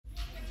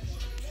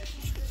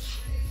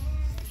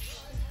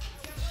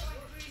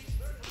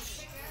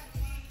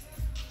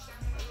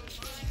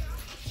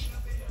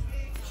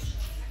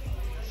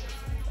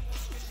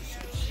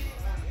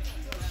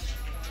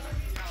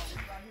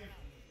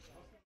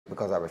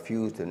because I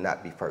refuse to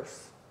not be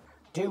first.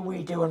 Do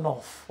we do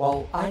enough?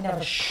 Well, I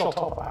never shut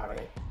up about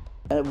it.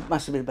 It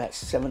must have been about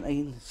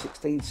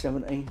 16,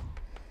 17.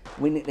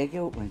 We nicked their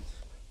gilt rings.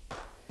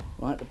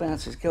 Right, the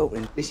bouncer's gilt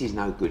ring. This is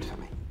no good for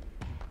me.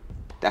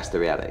 That's the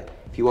reality.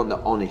 If you want the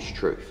honest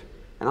truth,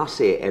 and I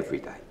see it every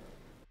day.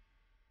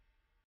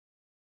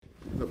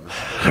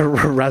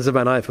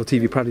 Razaban IFL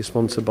TV proudly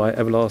sponsored by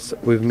Everlast.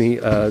 With me,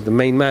 the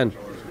main man,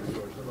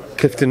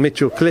 Clifton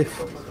Mitchell.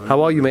 Cliff,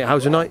 how are you, mate?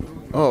 How's your night?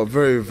 Oh,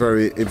 very,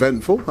 very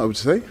eventful, I would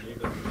say.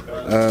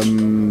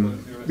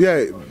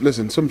 Yeah,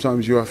 listen,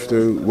 sometimes you have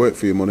to work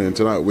for your money, and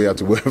tonight we had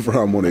to work for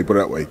our money, put it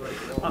that way.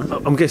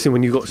 I'm guessing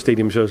when you've got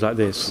stadium shows like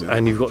this,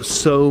 and you've got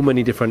so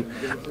many different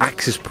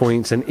access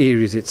points and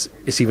areas, it's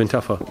even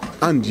tougher.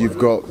 And you've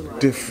got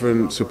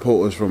different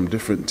supporters from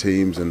different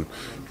teams, and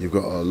you've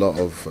got a lot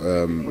of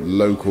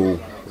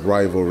local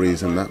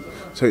rivalries and that.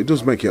 So it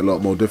does make it a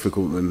lot more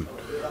difficult than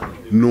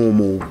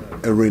normal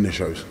arena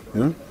shows,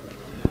 you know?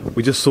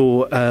 We just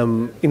saw, a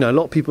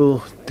lot of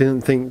people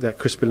didn't think that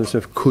Chris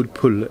Smith could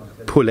pull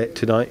it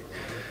tonight.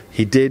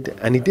 He did,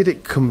 and he did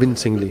it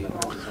convincingly.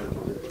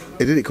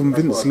 He did it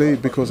convincingly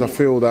because I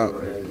feel that,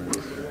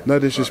 no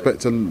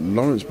disrespect to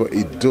Lawrence, but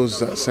he does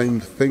that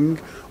same thing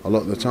a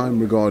lot of the time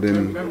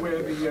regarding,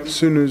 as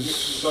soon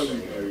as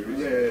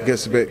he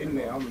gets a bit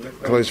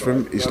close for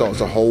him, he starts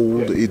to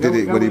hold. He did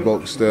it when he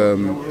boxed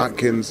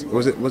Atkins,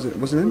 wasn't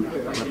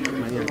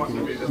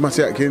it?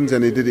 Matty Atkins,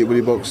 and he did it when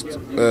he boxed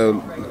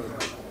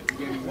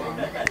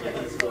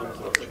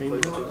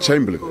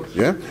Chamberlain,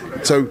 yeah.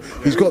 So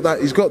he's got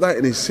that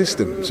in his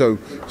system. So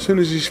as soon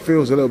as he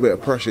feels a little bit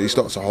of pressure, he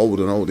starts to hold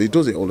and hold. He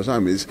does it all the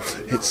time. It's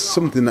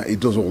something that he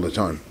does all the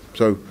time.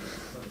 So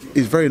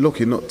he's very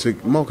lucky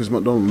Marcus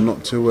McDonald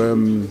not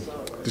to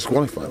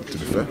disqualify him, to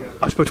be fair.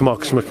 I spoke to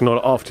Marcus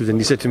McDonald afterwards, and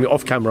he said to me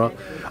off camera,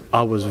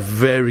 I was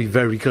very,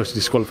 very close to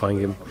disqualifing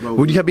him.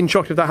 Would you have been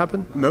shocked if that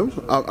happened? No,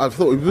 I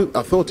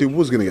thought he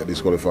was going to get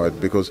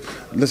disqualified because,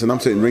 listen, I'm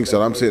sitting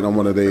ringside. I'm sitting on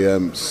one of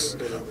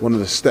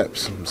the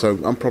steps, so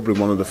I'm probably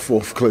one of the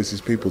fourth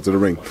closest people to the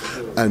ring,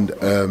 and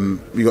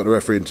you got the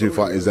referee and two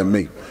fighters, then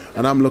me,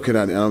 and I'm looking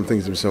at it and I'm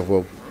thinking to myself,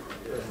 well,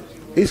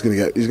 he's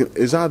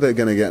either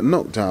going to get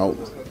knocked out.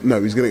 No,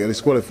 he's going to get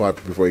disqualified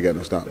before he gets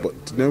knocked out. But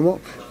you know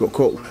what? He got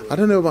caught. I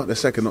don't know about the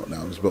second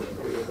knockdowns, but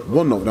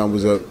one knockdown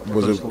was a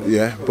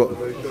but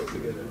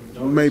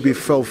maybe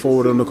fell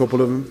forward on a couple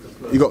of them.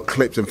 He got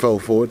clipped and fell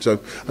forward, so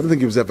I don't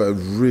think he was ever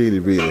really,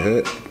 really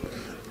hurt.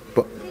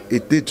 But he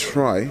did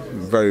try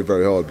very,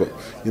 very hard. But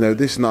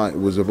this night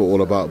was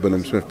all about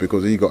Bilham Smith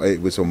because he got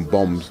hit with some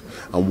bombs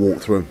and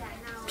walked through him.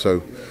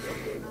 So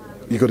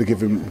you got to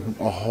give him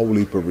a whole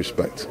heap of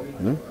respect.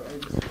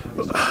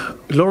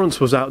 Lawrence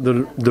was out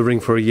the ring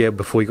for a year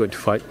before he got to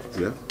fight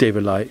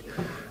David Light.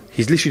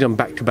 He's literally done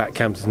back-to-back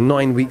camps.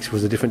 9 weeks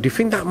was a different. Do you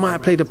think that might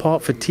have played a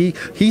part for T?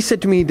 He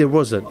said to me there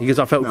wasn't. He goes,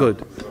 I felt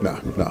good. No.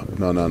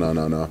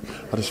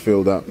 I just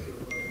feel that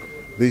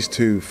these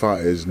two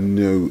fighters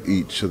knew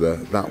each other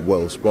that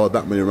well, sparred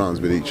that many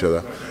rounds with each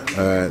other.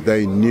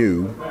 They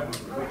knew.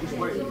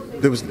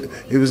 It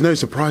was no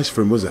surprise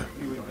for him, was there?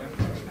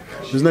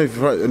 There's no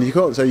surprise, and you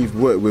can't say you've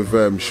worked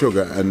with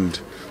Sugar and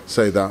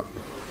say that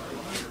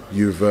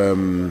you've. I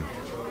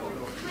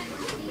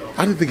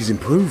don't think he's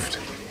improved.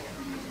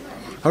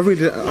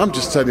 I'm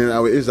just telling you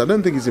how it is. I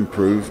don't think he's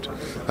improved.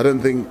 I don't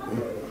think.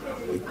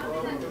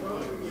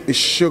 Is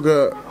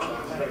Sugar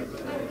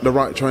the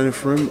right trainer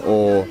for him,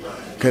 or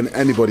can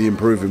anybody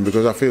improve him?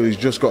 Because I feel he's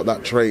just got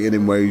that trait in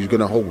him where he's going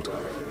to hold.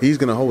 He's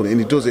going to hold it, and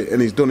he does it,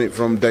 and he's done it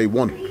from day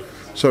one.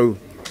 So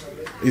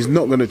he's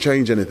not going to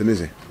change anything, is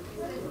he?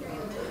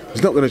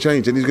 He's not going to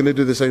change, and he's going to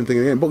do the same thing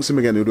again. Box him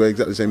again, he'll do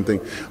exactly the same thing,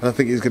 and I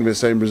think it's going to be the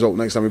same result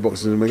next time he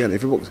boxes him again.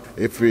 If he what's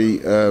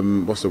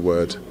the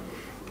word?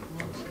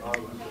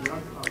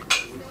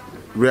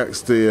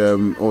 Reacts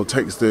to or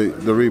takes the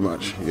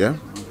rematch, yeah.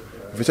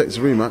 If he takes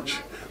the rematch,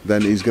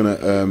 then he's going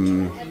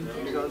to.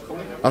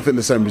 I think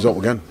the same result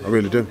again. I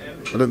really do. I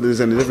don't think there's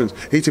any difference.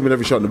 He hit him with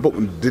every shot in the book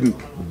and didn't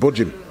budge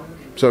him.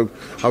 So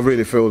I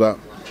really feel that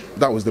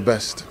was the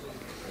best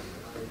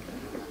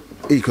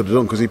he could have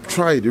done, because he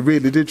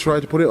really did try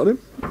to put it on him,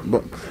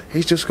 but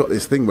he's just got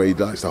this thing where he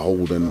likes to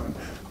hold, and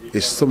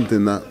it's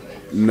something that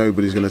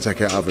nobody's going to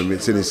take out of him.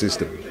 It's in his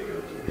system.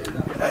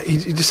 He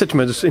just said to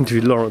me, I just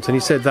interviewed Lawrence, and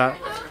he said that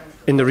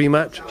in the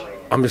rematch,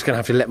 I'm just going to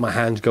have to let my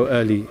hands go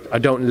early. I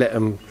don't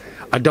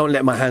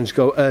let my hands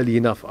go early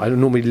enough. I don't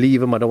normally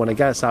leave them. I don't want to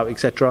gas out,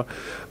 etc.,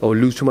 or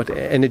lose too much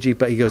energy.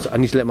 But he goes, I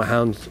need to let my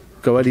hands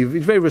go early.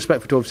 He's very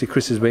respectful to obviously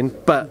Chris's win,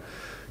 but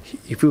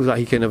he feels like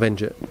he can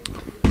avenge it.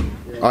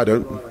 I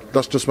don't.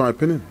 That's just my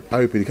opinion. I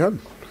hope he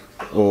can.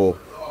 Or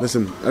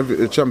listen,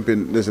 a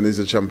champion. Listen, he's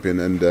a champion,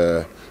 and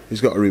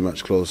he's got a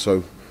rematch clause.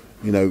 So,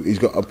 he's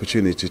got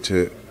opportunity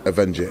to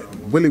avenge it.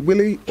 Will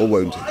he or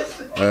won't he?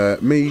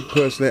 Me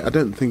personally, I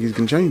don't think he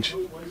can change.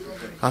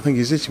 I think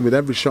he's hitting with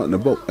every shot in the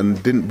book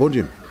and didn't budge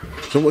him.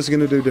 So what's he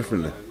going to do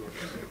differently?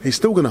 He's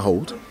still going to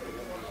hold.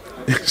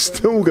 He's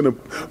still going to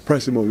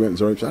press him on against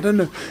the ropes. I don't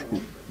know.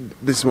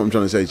 This is what I'm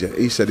trying to say to you.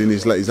 He said he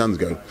needs to let his hands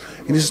go.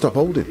 He needs to stop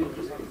holding.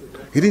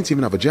 He didn't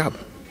even have a jab.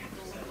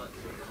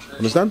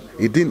 Understand?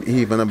 He didn't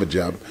even have a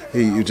jab.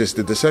 He just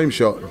did the same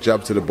shot,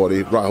 jab to the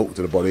body, right hook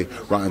to the body,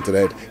 right hand to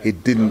the head. He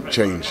didn't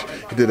change.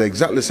 He did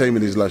exactly the same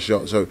in his last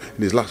shot, so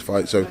in his last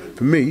fight. So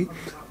for me,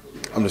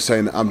 I'm just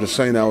saying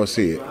how I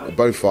see it.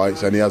 Both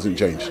fights, and he hasn't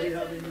changed.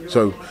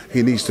 So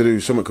he needs to do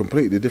something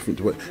completely different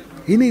to it.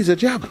 He needs a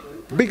jab.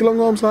 Big long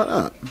arms like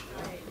that.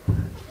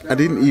 And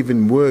didn't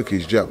even work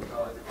his jab.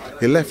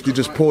 He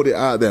just poured it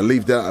out there,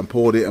 leaved out and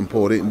poured it, and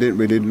didn't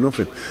really do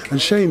nothing.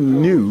 And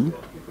Shane knew,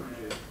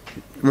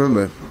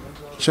 remember,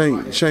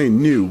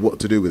 Shane knew what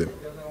to do with him.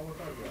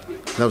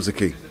 That was the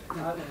key.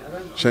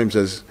 Shane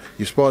says,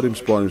 you sparred him.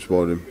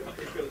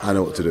 I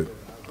know what to do.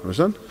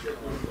 Understand?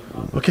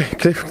 Okay,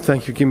 Cliff,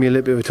 thank you for giving me a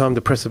little bit of time.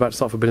 The press is about to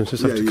start for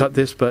business, so I have to cut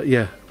this, but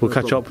yeah, we'll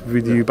catch up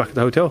with you back at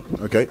the hotel.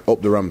 Okay,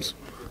 up the Rams.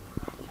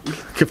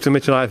 Clifton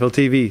Mitchell, IFL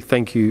TV,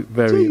 thank you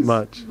very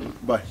much.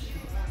 Bye.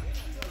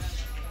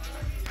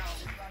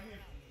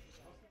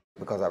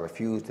 Because I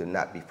refuse to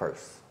not be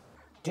first.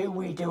 Do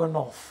we do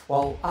enough?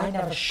 Well, I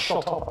never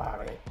shut up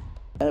about it.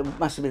 It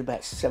must have been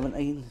about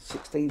 17,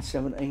 16,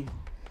 17.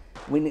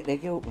 We nicked their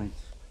guilt rings.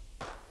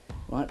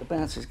 Right, the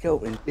bouncer's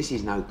guilt ring. This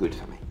is no good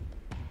for me.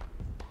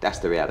 That's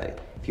the reality.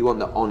 If you want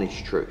the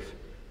honest truth,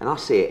 and I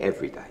see it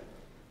every day,